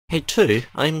Hey, two,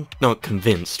 I'm not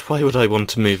convinced. Why would I want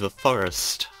to move a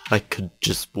forest? I could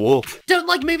just walk. Don't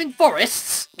like moving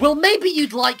forests? Well, maybe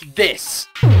you'd like this.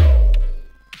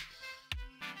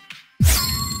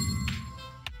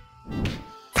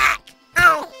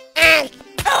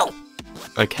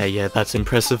 Okay, yeah, that's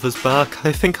impressive as Bark.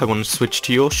 I think I want to switch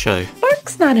to your show.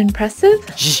 Bark's not impressive.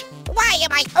 Shh. Why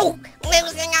am I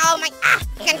losing all my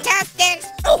contestants?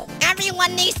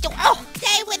 Everyone needs to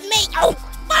stay with me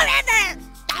forever.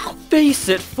 Face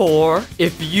it, 4.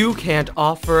 If you can't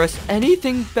offer us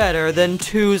anything better than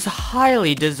 2's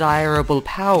highly desirable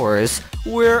powers,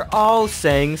 we're all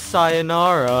saying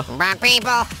sayonara. But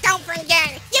people, don't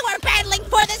forget, you are battling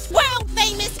for this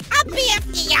world-famous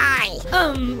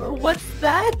BFDI. What's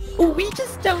that? We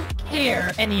just don't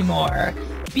care anymore.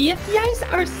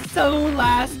 BFDIs are so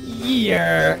last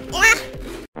year. Well,